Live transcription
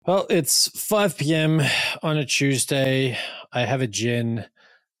Well, it's 5 p.m. on a Tuesday. I have a gin.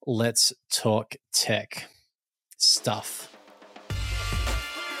 Let's talk tech stuff.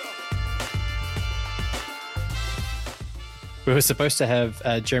 We were supposed to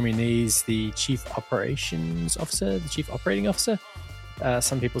have Jeremy Nees, the Chief Operations Officer, the Chief Operating Officer.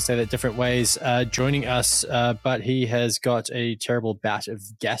 Some people say that different ways, joining us, but he has got a terrible bout of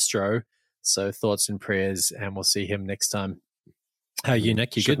gastro. So thoughts and prayers, and we'll see him next time. How are you,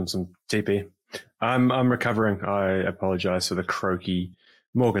 Nick? You good? Some TP. I'm recovering. I apologize for the croaky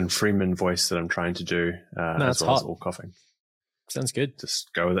Morgan Freeman voice that I'm trying to do, as well as all coughing. Sounds good.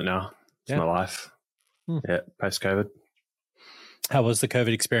 Just go with it now. It's my life. Yeah, post-COVID. How was the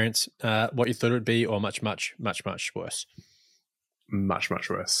COVID experience? What you thought it would be, or much, much, much, much worse? Much, much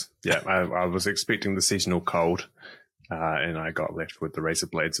worse. Yeah, I was expecting the seasonal cold, and I got left with the razor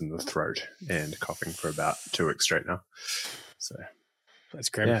blades in the throat and coughing for about 2 weeks straight now. So that's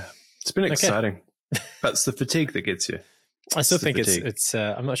grim. Yeah, it's been exciting, but it's the fatigue that gets you. I still think it's.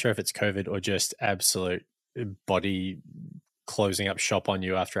 I'm not sure if it's COVID or just absolute body closing up shop on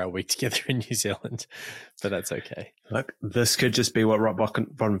you after our week together in New Zealand, but that's okay. Look, this could just be what rock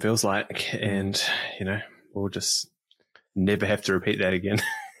bottom feels like, and we'll just never have to repeat that again.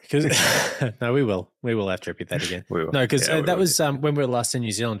 No, we will. We will have to repeat that again. We will. No, because that was when we were last in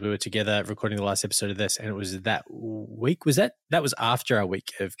New Zealand. We were together recording the last episode of this, and it was that week. Was that was after our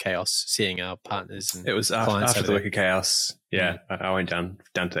week of chaos, seeing our partners and it was after the week of chaos. Yeah, I went down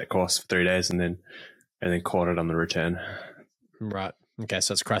to that course for 3 days, and then caught it on the return. Right. Okay.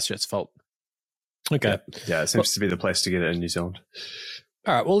 So it's Christchurch's fault. Okay. Yeah, it seems to be the place to get it in New Zealand.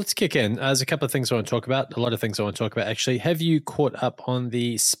 All right, well, let's kick in. There's a couple of things I want to talk about, a lot of things I want to talk about, actually. Have you caught up on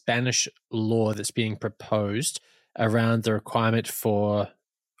the Spanish law that's being proposed around the requirement for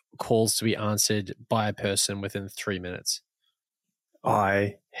calls to be answered by a person within 3 minutes?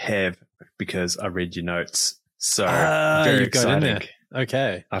 I have, because I read your notes. So very exciting. Got in there.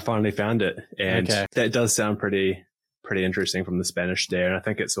 Okay. I finally found it. And that does sound pretty interesting from the Spanish there. And I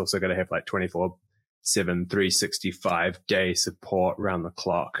think it's also going to have like 24/7, 365-day support around the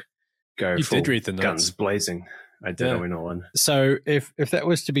clock. You did read the notes. Guns blazing. I did. I went all in. So if that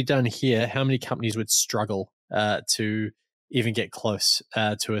was to be done here, how many companies would struggle to even get close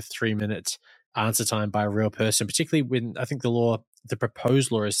to a 3-minute answer time by a real person, particularly when I think the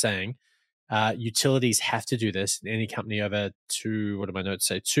proposed law is saying utilities have to do this. Any company over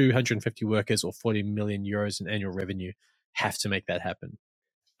 250 workers or 40 million euros in annual revenue have to make that happen.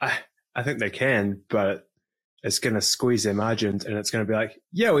 I think they can, but it's going to squeeze their margins, and it's going to be like,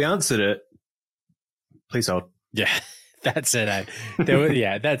 yeah, we answered it. Please hold. Yeah, that's it.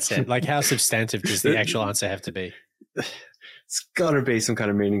 That's it. Like, how substantive does the actual answer have to be? It's got to be some kind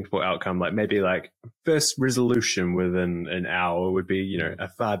of meaningful outcome. Like maybe like first resolution within an hour would be, a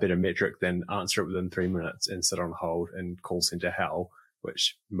far better metric than answer it within 3 minutes and sit on hold and call center hell,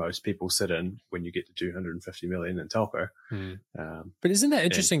 which most people sit in when you get to 250 million in telco. But isn't that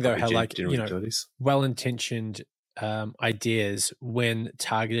interesting though, how well-intentioned ideas, when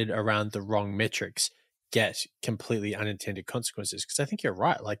targeted around the wrong metrics, get completely unintended consequences? Because I think you're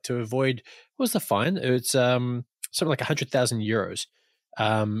right. Like, to avoid, what was the fine? It's something like 100,000 euros.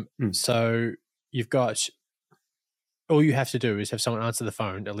 So you've got, all you have to do is have someone answer the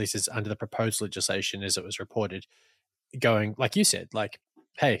phone, at least it's under the proposed legislation as it was reported, going, like you said, like,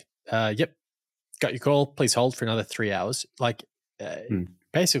 hey, yep, got your call, please hold for another 3 hours. Like,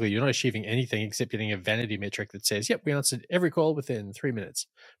 basically, you're not achieving anything except getting a vanity metric that says, yep, we answered every call within 3 minutes.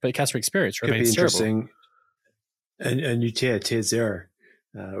 But customer experience remains terrible. Could be interesting. A new tier 0,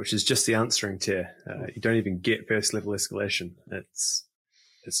 which is just the answering tier. You don't even get first level escalation. It's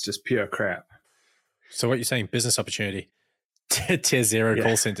just pure crap. So what you're saying, business opportunity. Tier 0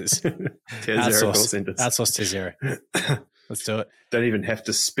 call centers. Tier 0 call centers. Outsource tier 0. Let's do it. Don't even have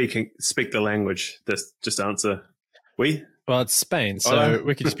to speak the language. Just answer. We? Well, it's Spain, so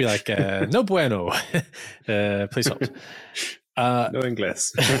we could just be like, no bueno. Please hold. No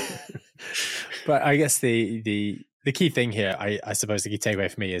English. But I guess the key thing here, I suppose the key takeaway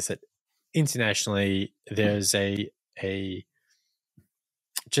for me is that internationally there's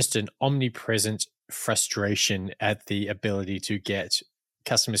just an omnipresent frustration at the ability to get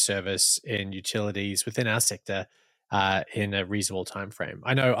customer service in utilities within our sector in a reasonable time frame.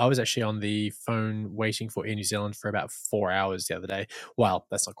 I know I was actually on the phone waiting for Air New Zealand for about 4 hours the other day. Well,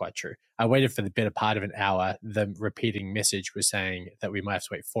 that's not quite true. I waited for the better part of an hour. The repeating message was saying that we might have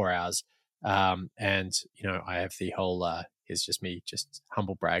to wait 4 hours. And, I have the whole, here's just me, just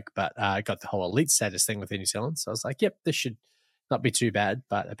humble brag, but I got the whole elite status thing with Air New Zealand. So I was like, yep, this should not be too bad,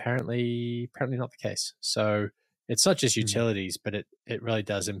 but apparently not the case. So it's not just utilities, but it really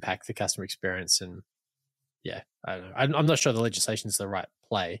does impact the customer experience. And yeah, I don't know. I'm not sure the legislation is the right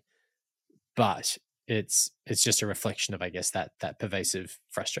play, but it's just a reflection of, I guess, that pervasive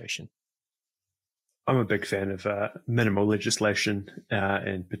frustration. I'm a big fan of minimal legislation,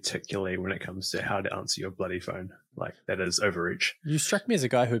 and particularly when it comes to how to answer your bloody phone. Like, that is overreach. You struck me as a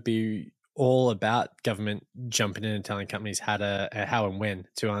guy who would be all about government jumping in and telling companies how and when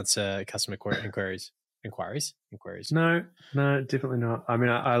to answer customer inquiries. No, definitely not. I mean,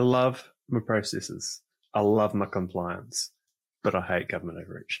 I love my processes. I love my compliance, but I hate government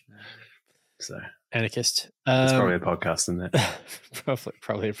overreach. So anarchist. It's probably a podcast in that.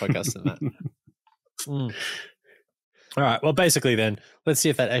 probably a podcast in that. All right. Well, basically then, let's see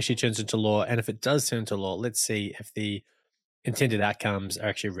if that actually turns into law. And if it does turn into law, let's see if the intended outcomes are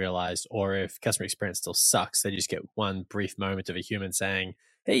actually realized, or if customer experience still sucks. They just get one brief moment of a human saying,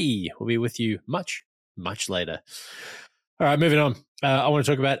 hey, we'll be with you much, much later. All right, moving on. I want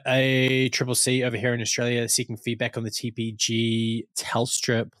to talk about ACCC over here in Australia seeking feedback on the TPG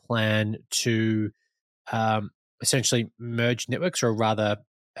Telstra plan to essentially merge networks, or rather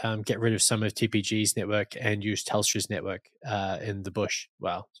get rid of some of TPG's network and use Telstra's network in the bush,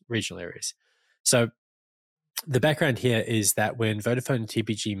 regional areas. So the background here is that when Vodafone and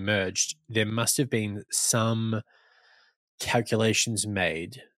TPG merged, there must have been some calculations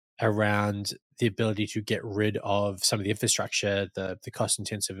made around the ability to get rid of some of the infrastructure, the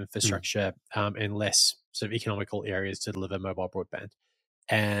cost-intensive infrastructure, in less sort of economical areas to deliver mobile broadband.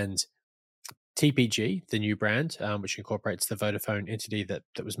 And TPG, the new brand, which incorporates the Vodafone entity that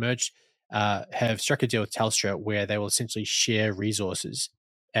was merged, have struck a deal with Telstra where they will essentially share resources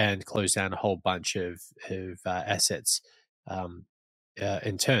and close down a whole bunch of assets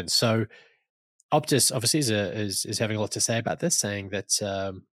in turn. So Optus obviously is having a lot to say about this, saying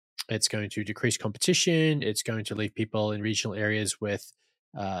that it's going to decrease competition. It's going to leave people in regional areas with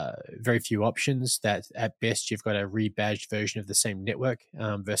very few options, that at best you've got a rebadged version of the same network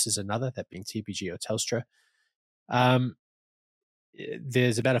versus another, that being TPG or Telstra.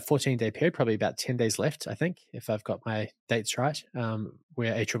 There's about a 14-day period, probably about 10 days left, I think, if I've got my dates right,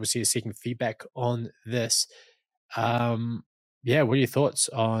 where ACCC is seeking feedback on this. What are your thoughts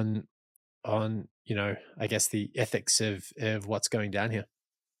on I guess the ethics of what's going down here?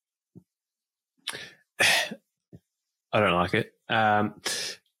 I don't like it. I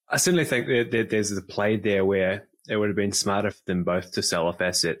certainly think that there's a play there where it would have been smarter for them both to sell off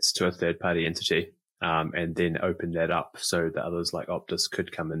assets to a third-party entity, and then open that up so that others like Optus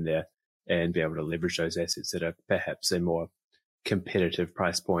could come in there and be able to leverage those assets at a perhaps a more competitive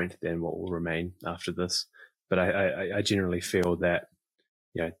price point than what will remain after this. But I generally feel that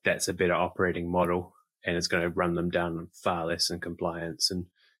that's a better operating model, and it's going to run them down far less in compliance and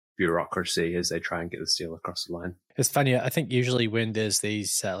bureaucracy as they try and get this deal across the line. It's funny. I think usually when there's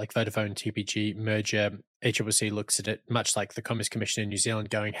these like Vodafone TPG merger, ACCC looks at it much like the Commerce Commission in New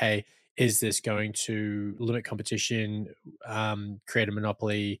Zealand, going, hey, is this going to limit competition, create a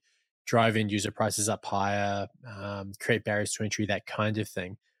monopoly, drive end user prices up higher, create barriers to entry, that kind of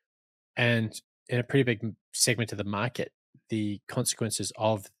thing. And in a pretty big segment of the market, the consequences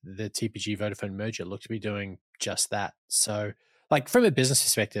of the TPG Vodafone merger look to be doing just that. So, like, from a business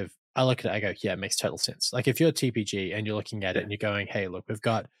perspective, I look at it, I go, yeah, it makes total sense. Like, if you're TPG and you're looking at it and you're going, hey, look, we've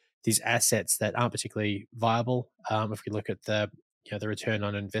got these assets that aren't particularly viable. If we look at the return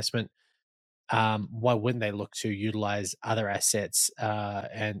on investment, why wouldn't they look to utilize other assets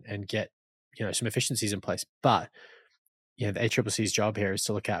and get some efficiencies in place? But the ACCC's job here is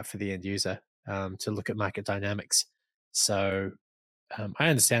to look out for the end user, to look at market dynamics. So I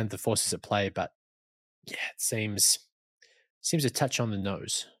understand the forces at play, but yeah, it seems a touch on the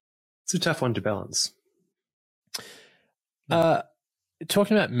nose. It's a tough one to balance.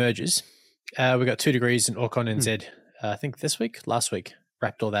 Talking about mergers, we got 2 degrees in Orcon NZ. I think last week,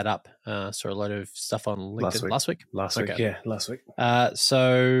 wrapped all that up. Saw a lot of stuff on LinkedIn last week. Last week.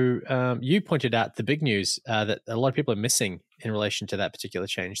 So you pointed out the big news that a lot of people are missing in relation to that particular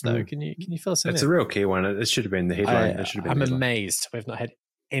change, though. Can you fill us in? It's a real key one. It should have been the headline. I'm amazed we've not had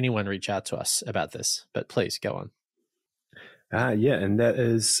anyone reach out to us about this, but please go on. And that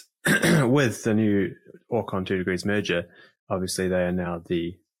is with the new Orcon 2 degrees merger. Obviously, they are now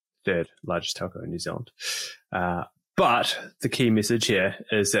the 3rd largest telco in New Zealand. But the key message here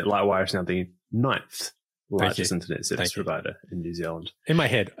is that Lightwire is now the 9th largest internet service provider in New Zealand. In my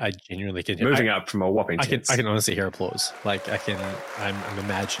head, I genuinely can hear moving up from a whopping 10. I can honestly hear applause. Like I'm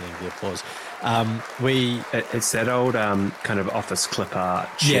imagining the applause. It's that old kind of office clip art.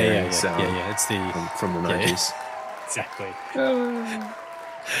 Yeah. It's the from the 90s. Exactly.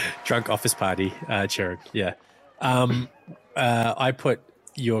 Drunk office party cheering. Yeah. I put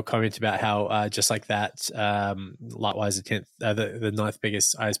your comment about how just like that, likewise the 10th, the ninth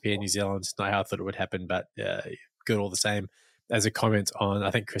biggest ISP in New Zealand. Not how I thought it would happen, but good all the same. As a comment on,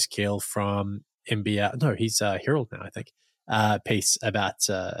 I think Chris Keel from MBR. No, he's Herald now. I think piece about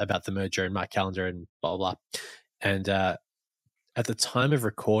the merger and Mark Callender and blah blah blah. And at the time of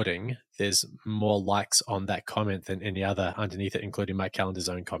recording, there's more likes on that comment than any other underneath it, including Mike Callender's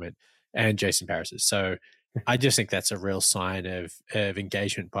own comment and Jason Paris's. So I just think that's a real sign of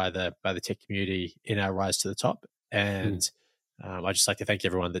engagement by the tech community in our rise to the top. And I'd just like to thank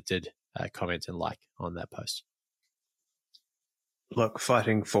everyone that did comment and like on that post. Look,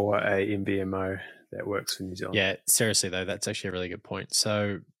 fighting for a MVMO that works for New Zealand. Yeah, seriously though, that's actually a really good point.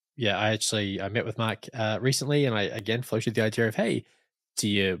 So yeah, I met with Mark recently, and I again floated the idea of, hey, do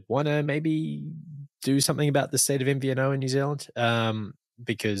you want to maybe do something about the state of MVNO in New Zealand?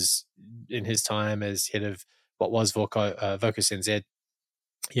 Because in his time as head of what was Vocus NZ,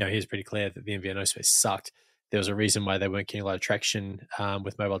 he was pretty clear that the MVNO space sucked. There was a reason why they weren't getting a lot of traction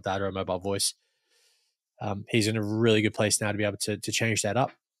with mobile data or mobile voice. He's in a really good place now to be able to change that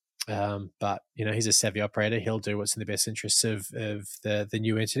up. But he's a savvy operator. He'll do what's in the best interests of the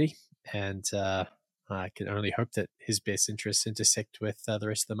new entity, and I can only hope that his best interests intersect with the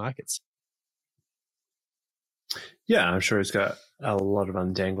rest of the markets. Yeah, I'm sure he's got a lot of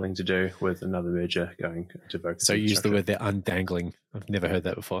undangling to do with another merger going to Vocus. So you use the word there, undangling. I've never heard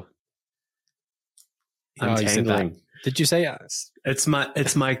that before. Untangling. Did you say it's my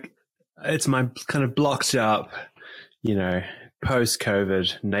kind of blocked up,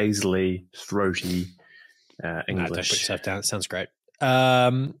 post-COVID, nasally, throaty English. No, don't put yourself down. It sounds great.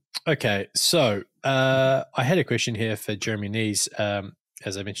 Okay, so I had a question here for Jeremy Nees.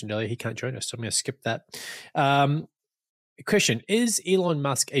 As I mentioned earlier, he can't join us, so I'm going to skip that. Question, is Elon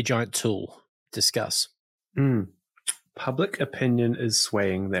Musk a giant tool? Discuss. Public opinion is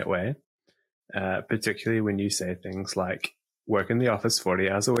swaying that way, particularly when you say things like work in the office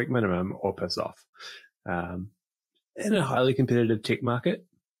 40 hours a week minimum or piss off. In a highly competitive tech market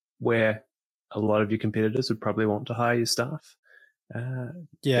where a lot of your competitors would probably want to hire your staff.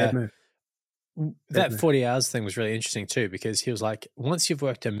 Bad move. That 40 hours thing was really interesting too, because he was like, once you've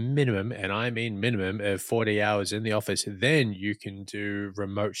worked a minimum, and I mean minimum of 40 hours in the office, then you can do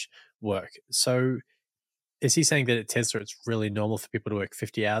remote work. So is he saying that at Tesla, it's really normal for people to work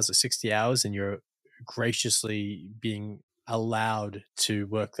 50 hours or 60 hours and you're graciously being allowed to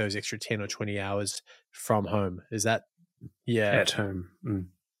work those extra 10 or 20 hours from home? Is that, at home?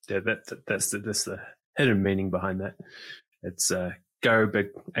 Yeah, that's the hidden meaning behind that. It's go big,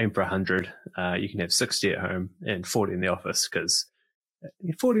 aim for 100. You can have 60 at home and 40 in the office, because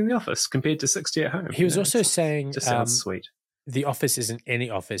 40 in the office compared to 60 at home. He was also saying, just sounds sweet. The office isn't any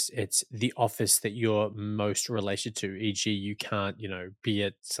office. It's the office that you're most related to. E.g., you can't, be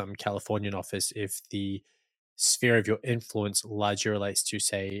at some Californian office if the sphere of your influence largely relates to,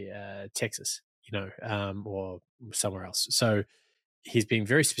 say, Texas, or somewhere else. So he's being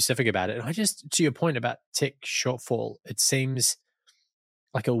very specific about it. And to your point about tech shortfall, it seems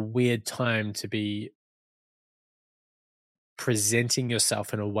like a weird time to be presenting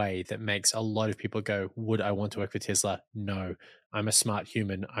yourself in a way that makes a lot of people go, would I want to work for Tesla? No, I'm a smart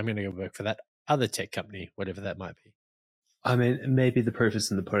human. I'm going to go work for that other tech company, whatever that might be. I mean, maybe the proof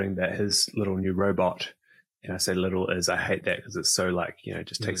is in the pudding that his little new robot, and I say little as I hate that because it's so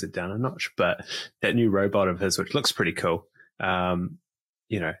just takes it down a notch, but that new robot of his, which looks pretty cool,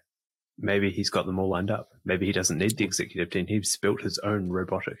 maybe he's got them all lined up. Maybe he doesn't need the executive team. He's built his own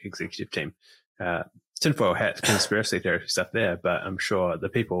robotic executive team. Tinfoil hat conspiracy theory stuff there, but I'm sure the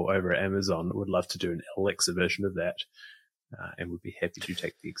people over at Amazon would love to do an Alexa version of that and would be happy to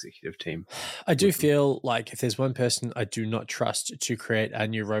take the executive team. I do feel like if there's one person I do not trust to create our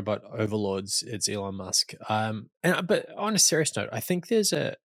new robot overlords, it's Elon Musk. But on a serious note, I think there's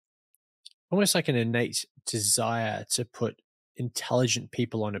almost like an innate desire to put intelligent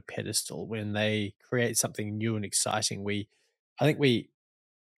people on a pedestal when they create something new and exciting. I think we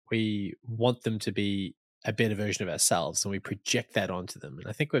want them to be a better version of ourselves, and we project that onto them. And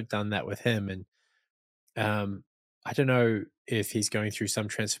I think we've done that with him. And I don't know if he's going through some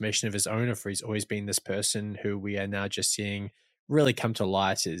transformation of his own, or if he's always been this person who we are now just seeing really come to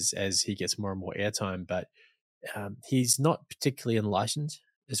light as he gets more and more airtime. But he's not particularly enlightened,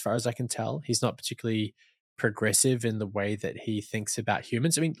 as far as I can tell. He's not particularly progressive in the way that he thinks about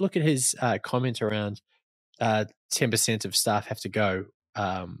humans. I mean, look at his comment around 10% of staff have to go.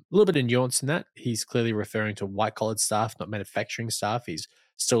 A little bit of nuance in that. He's clearly referring to white-collared staff, not manufacturing staff. He's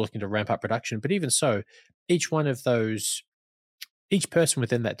still looking to ramp up production. But even so, each person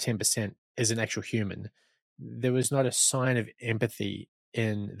within that 10% is an actual human there was not a sign of empathy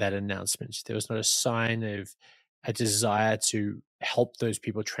in that announcement. There was not a sign of a desire to help those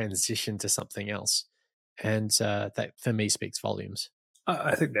people transition to something else. And that, for me, speaks volumes.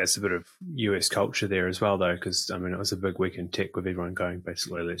 I think that's a bit of US culture there as well, though, because, I mean, it was a big week in tech with everyone going,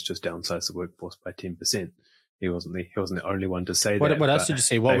 basically, let's just downsize the workforce by 10%. He wasn't the only one to say that. What else did you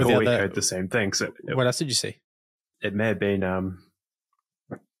see? What they've were all the echoed the same thing. So what else did you see? It may have been, I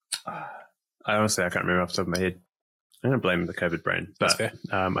honestly, I can't remember off the top of my head. I'm going to blame the COVID brain, but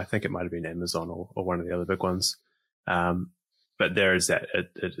I think it might have been Amazon or one of the other big ones. But there is that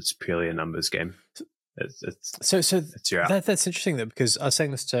it's purely a numbers game. That's interesting though, because I was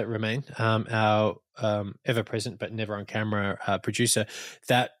saying this to Romain, our ever present but never on camera producer,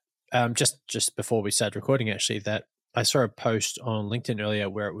 that just before we started recording, actually, that I saw a post on LinkedIn earlier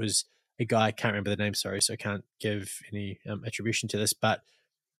where it was a guy, I can't remember the name, sorry, so I can't give any attribution to this, but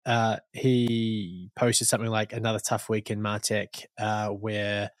he posted something like another tough week in Martech,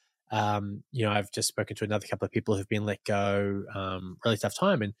 where I've just spoken to another couple of people who've been let go, really tough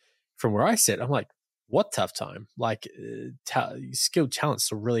time. And from where I sit, I'm like, what tough time? Like skilled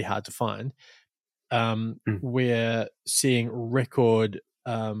talents are really hard to find. We're seeing record,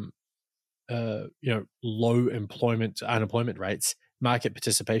 low unemployment rates. Market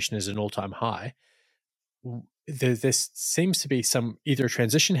participation is an all-time high. There seems to be either a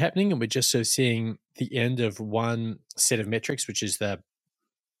transition happening, and we're just sort of seeing the end of one set of metrics, which is the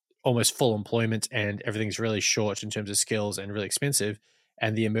almost full employment, and everything's really short in terms of skills and really expensive,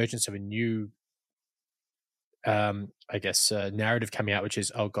 and the emergence of a new, narrative coming out, which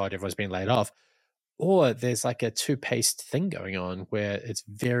is, oh God, everyone's being laid off. Or there's like a two-paced thing going on where it's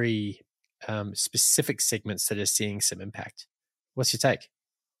very specific segments that are seeing some impact. What's your take?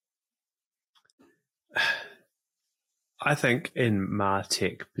 I think in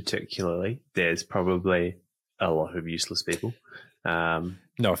Martech particularly, there's probably a lot of useless people. No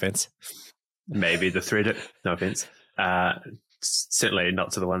offense. Maybe the thread, no offense. Certainly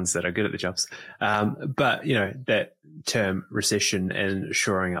not to the ones that are good at the jobs. But, that term recession and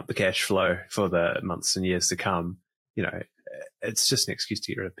shoring up the cash flow for the months and years to come, it's just an excuse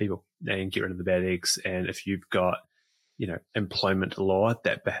to get rid of people and get rid of the bad eggs. And if you've got, employment law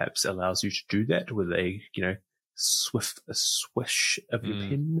that perhaps allows you to do that with a swish of your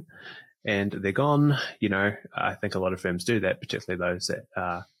pen and they're gone, I think a lot of firms do that, particularly those that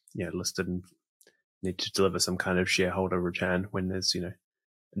are, listed and need to deliver some kind of shareholder return when there's,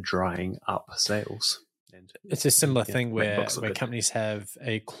 drying up sales. And it's a similar thing where companies have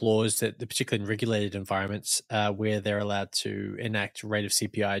a clause that, particularly in regulated environments, where they're allowed to enact rate of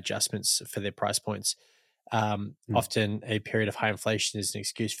CPI adjustments for their price points. Often a period of high inflation is an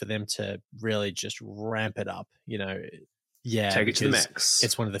excuse for them to really just ramp it up, take it to the max.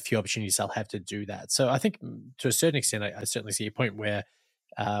 It's one of the few opportunities they'll have to do that. So I think to a certain extent, I certainly see a point where,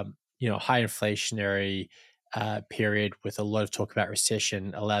 high inflationary period with a lot of talk about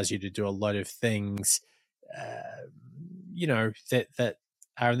recession allows you to do a lot of things, that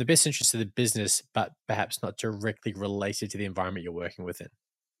are in the best interest of the business, but perhaps not directly related to the environment you're working within.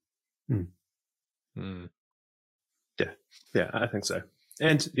 Yeah, I think so.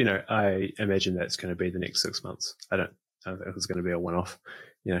 And, I imagine that's going to be the next 6 months. I don't think it's going to be a one-off.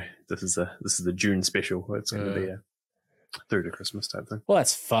 This is the June special. It's going to be a through to Christmas type thing. Well,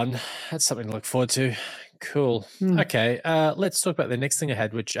 that's fun. That's something to look forward to. Cool. Okay, let's talk about the next thing I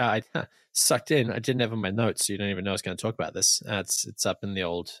had, which I sucked in. I didn't have in my notes, so you don't even know I was going to talk about this. It's up in the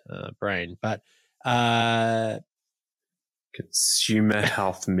old brain. But consumer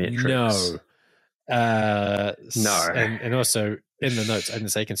health metrics. No. No. And also in the notes, I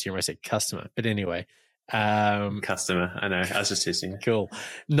didn't say consumer, I said customer. But anyway. Customer, I know. I was just testing. Cool.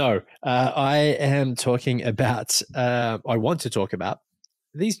 No, I am talking about, I want to talk about,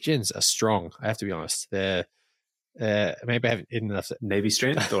 these gins are strong, I have to be honest. They're, maybe I haven't eaten enough. Navy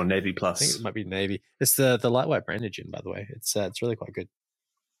strength or Navy plus? I think it might be Navy. It's the lightweight branded gin, by the way. It's really quite good.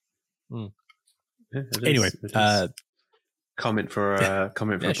 Yeah, anyway, comment for a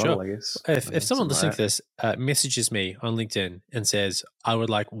bottle, sure. I guess. If someone listening to this messages me on LinkedIn and says, I would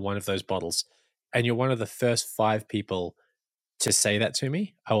like one of those bottles, and you're one of the first 5 people to say that to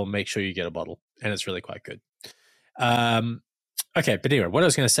me, I will make sure you get a bottle, and it's really quite good. Okay, but anyway, what I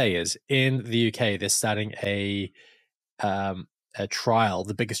was going to say is, in the UK, they're starting a trial,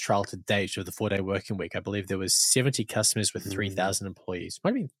 the biggest trial to date of the 4-day working week. I believe there was 70 customers with 3,000 employees.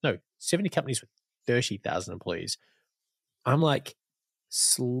 70 companies with 30,000 employees. I'm like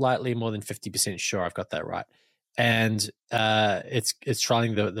slightly more than 50% sure I've got that right. And it's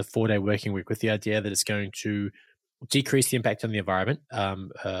trialing the 4-day working week with the idea that it's going to decrease the impact on the environment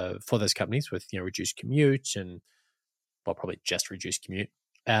for those companies with reduced commute and probably just reduced commute,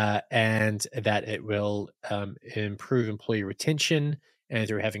 and that it will improve employee retention, and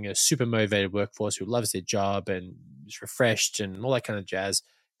through having a super motivated workforce who loves their job and is refreshed and all that kind of jazz,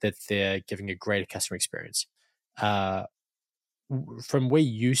 that they're giving a greater customer experience. From where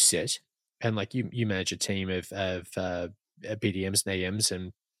you sit, and like you manage a team of BDMs and AMs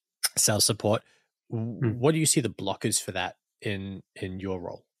and sales support, what do you see the blockers for that in your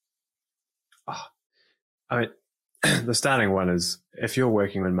role? I mean, the starting one is if you're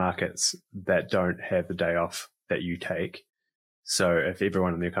working in markets that don't have the day off that you take. So if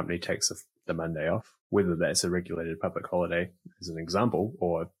everyone in your company takes the Monday off, whether that's a regulated public holiday as an example,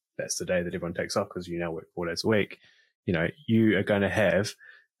 or that's the day that everyone takes off because you now work 4 days a week, you are going to have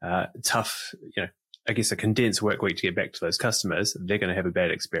tough, I guess a condensed work week to get back to those customers. They're going to have a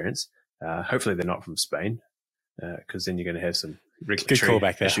bad experience. Hopefully they're not from Spain, because then you're going to have some regulatory good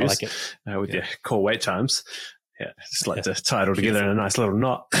callback there. issues. I like it. With your call wait times. Yeah, just like to tie it all together in a nice little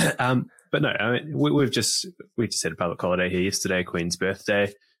knot. But no, I mean, we just had a public holiday here yesterday, Queen's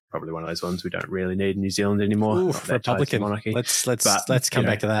birthday. Probably one of those ones we don't really need in New Zealand anymore. Ooh, Republican monarchy. Let's come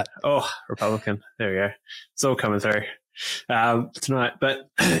back to that. Oh, Republican. There we go. It's all coming through tonight. But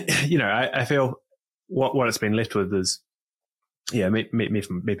I feel what it's been left with is,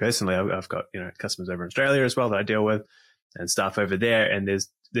 me personally. I've got customers over in Australia as well that I deal with, and staff over there, and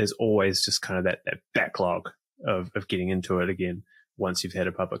there's always just kind of that backlog of getting into it again once you've had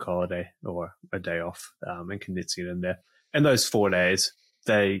a public holiday or a day off, and condensing it in there. And those 4 days,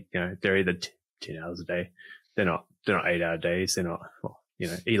 they're either 10 hours a day. They're not 8-hour days. They're not,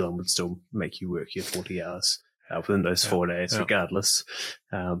 Elon would still make you work your 40 hours within those 4 days, regardless.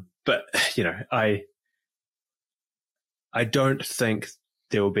 But I don't think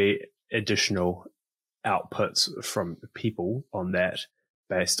there will be additional outputs from people on that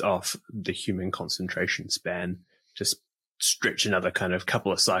based off the human concentration span. Just stretch another kind of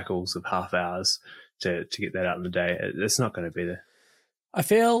couple of cycles of half hours to get that out in the day. It's not going to be there. I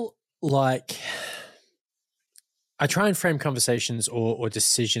feel like I try and frame conversations or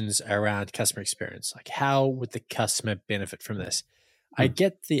decisions around customer experience. Like, how would the customer benefit from this? I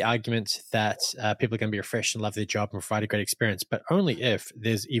get the argument that people are going to be refreshed and love their job and provide a great experience, but only if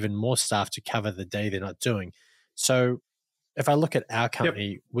there's even more staff to cover the day they're not doing. So if I look at our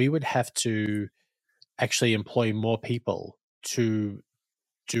company, we would have to actually employ more people to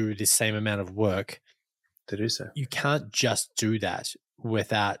do the same amount of work. To do so. You can't just do that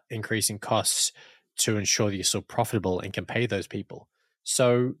without increasing costs to ensure that you're still profitable and can pay those people.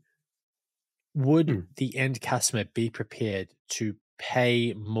 So would the end customer be prepared to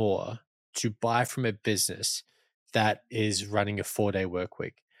pay more to buy from a business that is running a 4-day work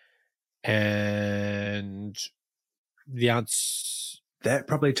week? And the answer, that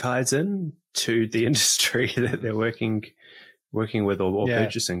probably ties in to the industry that they're working with or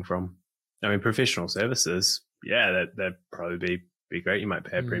purchasing from. I mean, professional services, that'd probably be great. You might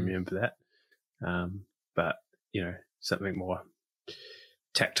pay a premium for that. But something more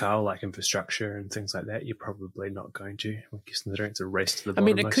tactile like infrastructure and things like that, you're probably not going to. Considering it's a race to the bottom.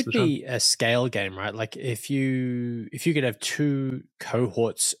 I mean, it could be a scale game, right? Like if you could have two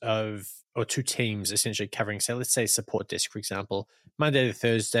cohorts or two teams essentially covering, say, let's say support desk, for example, Monday to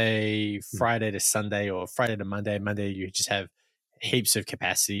Thursday, Friday to Sunday, or Friday to Monday. Monday, you just have heaps of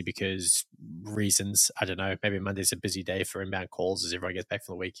capacity because reasons. I don't know. Maybe Monday's a busy day for inbound calls as everyone gets back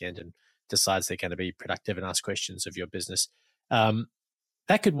from the weekend and decides they're going to be productive and ask questions of your business.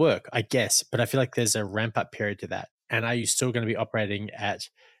 That could work, I guess, but I feel like there's a ramp up period to that. And are you still going to be operating at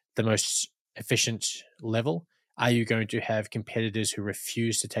the most efficient level? Are you going to have competitors who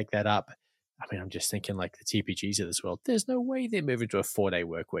refuse to take that up? I mean, I'm just thinking like the TPGs of this world. There's no way they're moving to a 4-day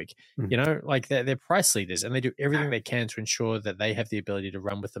work week. Like they're price leaders and they do everything they can to ensure that they have the ability to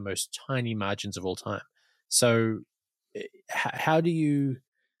run with the most tiny margins of all time. So how do you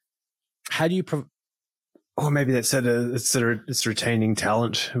or maybe that's it's retaining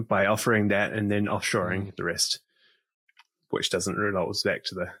talent by offering that and then offshoring the rest, which doesn't result back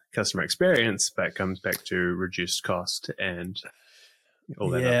to the customer experience, but comes back to reduced cost and all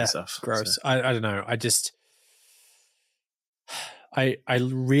that other stuff. Gross. So. I don't know. I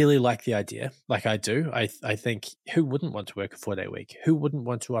really like the idea. Like I do. I think who wouldn't want to work a 4-day week? Who wouldn't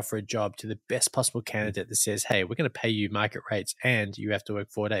want to offer a job to the best possible candidate that says, hey, we're going to pay you market rates and you have to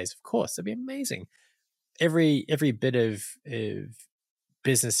work 4 days? Of course, that'd be amazing. Every bit of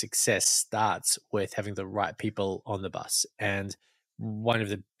business success starts with having the right people on the bus. And one of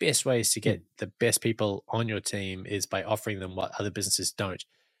the best ways to get the best people on your team is by offering them what other businesses don't.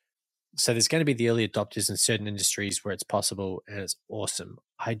 So there's going to be the early adopters in certain industries where it's possible and it's awesome.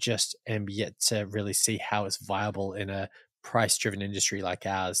 I just am yet to really see how it's viable in a price-driven industry like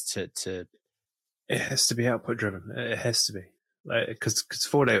ours to It has to be output driven. It has to be. Because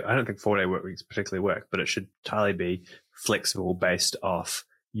 4-day, I don't think 4-day work weeks particularly work, but it should entirely be flexible based off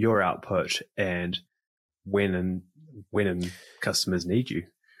your output and when customers need you.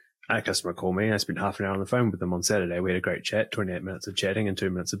 I had a customer call me. I spent half an hour on the phone with them on Saturday. We had a great chat, 28 minutes of chatting and 2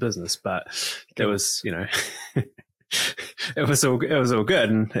 minutes of business. But it was, it was all good.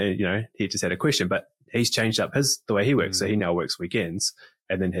 And he just had a question. But he's changed up the way he works. So he now works weekends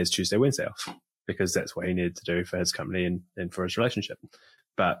and then has Tuesday, Wednesday off because that's what he needed to do for his company and for his relationship.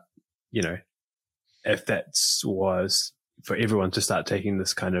 But if that was for everyone to start taking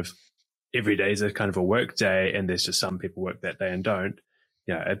this kind of every day is a kind of a work day, and there's just some people work that day and don't.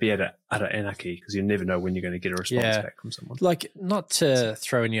 It'd be utter anarchy because you never know when you're going to get a response back from someone. Like, not to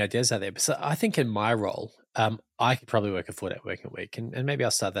throw any ideas out there, but so I think in my role, I could probably work a 4-day working week, and maybe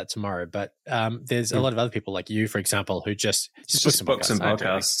I'll start that tomorrow. But there's a lot of other people like you, for example, who just book some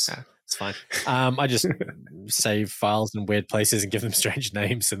podcasts. It's fine. I just save files in weird places and give them strange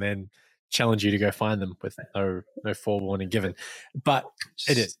names, and then challenge you to go find them with no forewarning given. But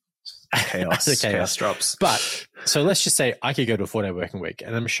it is. Chaos drops. But so let's just say I could go to a 4-day working week,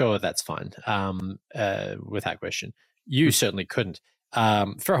 and I'm sure that's fine without question. You certainly couldn't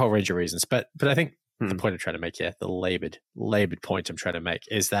for a whole range of reasons. But I think the point I'm trying to make here, the labored point I'm trying to make,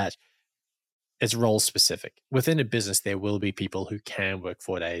 is that it's role specific. Within a business, there will be people who can work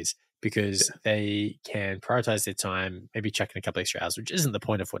 4 days because they can prioritize their time, maybe chuck in a couple extra hours, which isn't the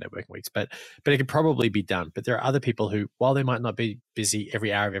point of 4-day working weeks, but it could probably be done. But there are other people who, while they might not be busy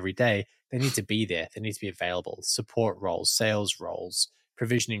every hour of every day, they need to be there. They need to be available. Support roles, sales roles,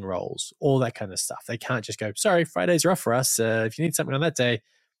 provisioning roles, all that kind of stuff. They can't just go, sorry, Fridays are off for us. If you need something on that day,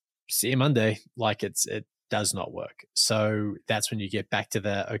 see you Monday. Like it does not work. So that's when you get back to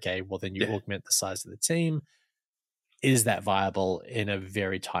then you augment the size of the team. Is that viable in a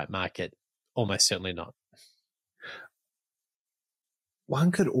very tight market? Almost certainly not.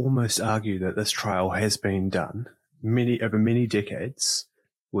 One could almost argue that this trial has been done over many decades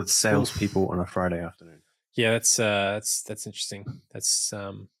with salespeople on a Friday afternoon. Yeah, that's interesting. That's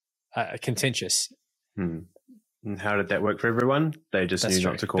contentious. And how did that work for everyone? They just knew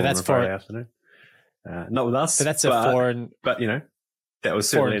not to call on a Friday afternoon. Not with us. But that's a foreign. But that was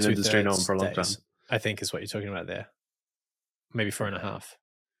certainly an industry norm for a long time. I think is what you're talking about there. Maybe 4.5.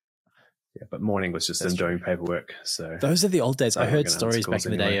 Yeah, but morning was just them doing paperwork. So those are the old days. I heard stories back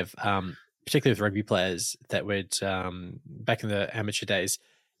in the day of, particularly with rugby players, that would back in the amateur days,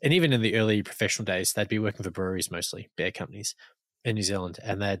 and even in the early professional days, they'd be working for breweries mostly, beer companies in New Zealand,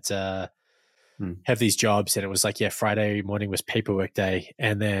 and they'd have these jobs, and it was like, Friday morning was paperwork day,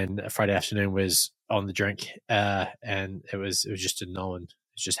 and then Friday afternoon was on the drink, and it was just a known.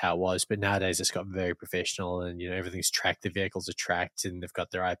 It's just how it was. But nowadays it's got very professional, and everything's tracked. The vehicles are tracked, and they've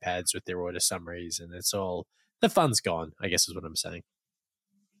got their iPads with their order summaries, and it's all, the fun's gone, I guess is what I'm saying.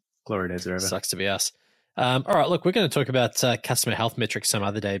 Glory days are over. Sucks to be us. All right, look, we're going to talk about customer health metrics some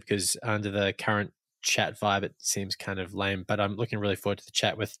other day, because under the current chat vibe, it seems kind of lame, but I'm looking really forward to the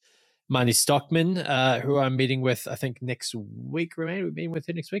chat with Marnie Stockman, who I'm meeting with, I think, next week. We're meeting with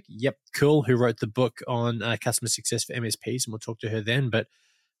her next week. Yep, cool. Who wrote the book on customer success for MSPs, and we'll talk to her then. But,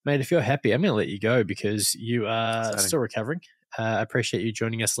 mate, if you're happy, I'm going to let you go because you are still recovering. I appreciate you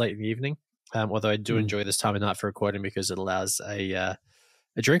joining us late in the evening, although I do enjoy this time of night for recording because it allows a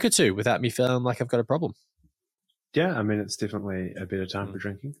drink or two without me feeling like I've got a problem. Yeah, I mean, it's definitely a better time for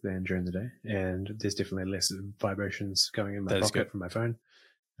drinking than during the day, and there's definitely less vibrations going in my pocket from my phone.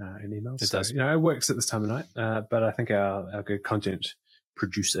 And emails. It works at this time of night, but I think our good content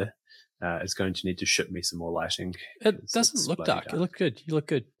producer is going to need to ship me some more lighting. It doesn't look dark. You look good. You look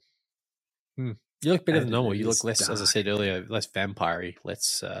good. You look better than normal. You look less, as I said earlier, less vampire-y,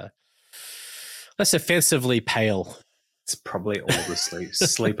 less offensively pale. It's probably all the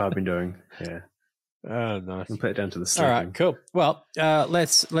sleep I've been doing. Yeah. Oh, nice. I'll put it down to the sleep. All right, cool. Well,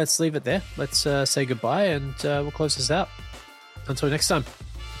 let's leave it there. Let's say goodbye, and we'll close this out. Until next time.